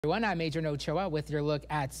Everyone, I'm Adrian Ochoa with your look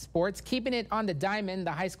at sports. Keeping it on the diamond,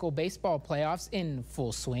 the high school baseball playoffs in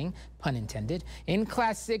full swing, pun intended. In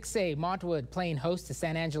Class 6A, Montwood playing host to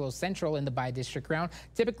San Angelo Central in the bi-district round.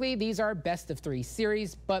 Typically, these are best-of-3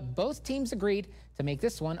 series, but both teams agreed to make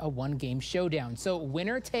this one a one-game showdown. So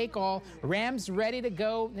winner take all, Rams ready to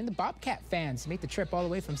go, and the Bobcat fans make the trip all the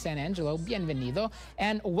way from San Angelo. Bienvenido.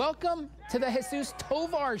 And welcome to the Jesus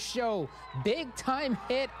Tovar Show. Big-time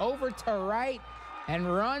hit over to right.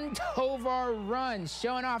 And run, Tovar, run,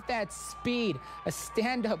 showing off that speed. A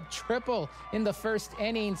stand-up triple in the first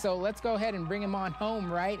inning. So let's go ahead and bring him on home,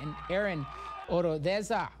 right? And Aaron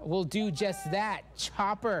Orodeza will do just that.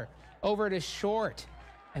 Chopper over to short.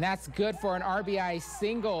 And that's good for an RBI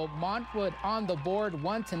single. Montwood on the board,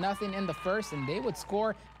 1-0 in the first, and they would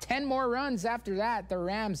score 10 more runs after that. The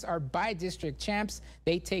Rams are bi-district champs.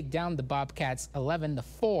 They take down the Bobcats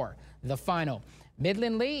 11-4, the final.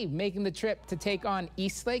 Midland Lee making the trip to take on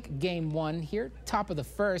Eastlake. Game 1 here. Top of the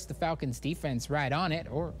first, the Falcons defense right on it,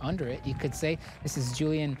 or under it, you could say. This is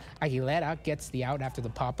Julian Aguilera, gets the out after the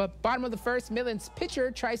pop-up. Bottom of the first, Midland's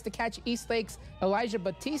pitcher tries to catch Eastlake's Elijah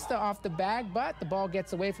Batista off the bag, but the ball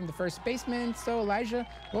gets away from the first baseman, so Elijah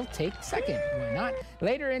will take second. Why not?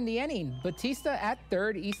 Later in the inning, Batista at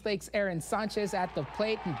third, Eastlake's Aaron Sanchez at the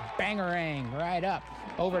plate, and bangarang right up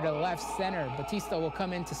over to left center. Batista will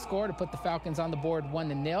come in to score to put the Falcons on the board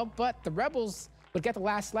 1-0, but the Rebels would get the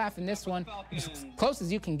last laugh in this one, as close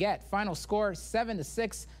as you can get. Final score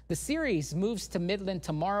 7-6. The series moves to Midland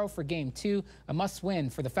tomorrow for Game 2, a must-win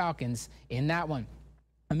for the Falcons in that one.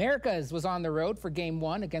 Americas was on the road for Game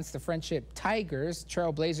 1 against the Friendship Tigers.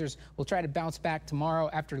 Trailblazers will try to bounce back tomorrow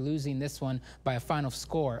after losing this one by a final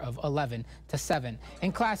score of 11-7.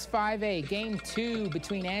 In Class 5A, Game 2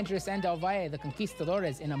 between Andres and Del Valle, the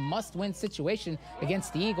Conquistadores in a must-win situation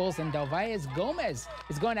against the Eagles, and Del Valle's Gomez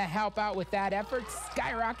is going to help out with that effort.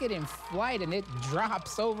 Skyrocket in flight, and it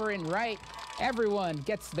drops over in right. Everyone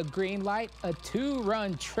gets the green light, a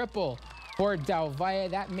 2-run triple for Del Valle.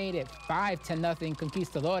 That made it 5-0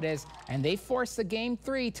 Conquistadores, and they force a Game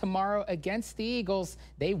 3 tomorrow against the Eagles.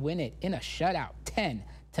 They win it in a shutout,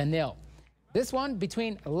 10-0. This one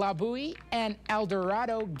between La Bowie and El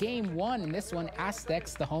Dorado, Game 1. In this one,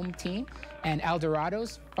 Aztecs, the home team, and El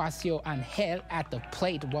Dorado's Facio Angel at the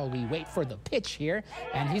plate while we wait for the pitch here.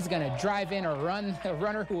 And he's going to drive in a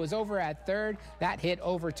runner who was over at third. That hit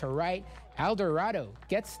over to right. El Dorado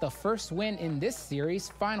gets the first win in this series.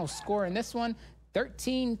 Final score in this one,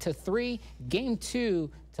 13-3. Game 2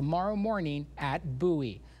 tomorrow morning at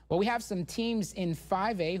Bowie. Well, we have some teams in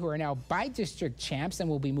 5A who are now bi-district champs, and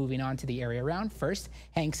we'll be moving on to the area round. First,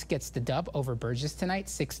 Hanks gets the dub over Burgess tonight,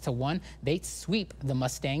 6-1. They sweep the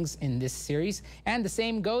Mustangs in this series. And the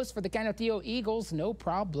same goes for the Canutillo Eagles. No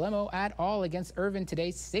problemo at all against Irvin today,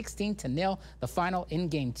 16-0. The final in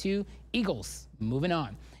Game 2. Eagles moving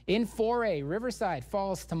on. In 4A, Riverside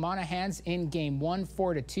falls to Monahans in Game 1,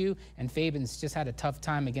 4-2, and Fabens just had a tough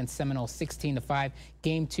time against Seminole, 16-5.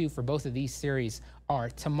 Game 2 for both of these series are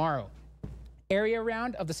tomorrow. Area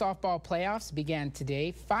round of the softball playoffs began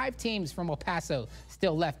today. 5 teams from El Paso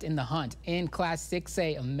still left in the hunt. In Class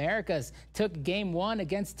 6A, Americas took Game 1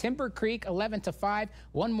 against Timber Creek, 11-5.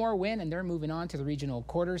 One more win, and they're moving on to the regional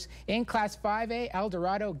quarters. In Class 5A, El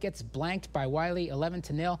Dorado gets blanked by Wiley,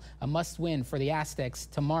 11-0. A must-win for the Aztecs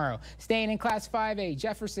tomorrow. Staying in Class 5A,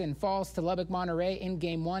 Jefferson falls to Lubbock Monterey in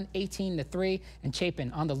Game 1, 18-3. And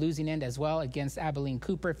Chapin on the losing end as well against Abilene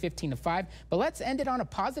Cooper, 15-5. But let's end it on a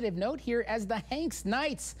positive note here as the Hanks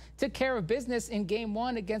Knights took care of business in Game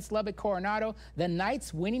 1 against Lubbock Coronado. The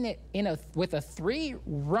Knights winning it with a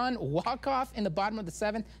 3-run walk-off in the bottom of the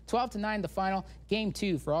 7th, 12-9 the final. Game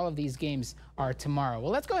 2 for all of these games are tomorrow.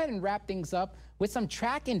 Well, let's go ahead and wrap things up with some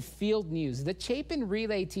track and field news. The Chapin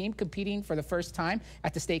relay team competing for the first time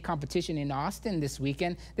at the state competition in Austin this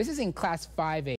weekend. This is in Class 5A.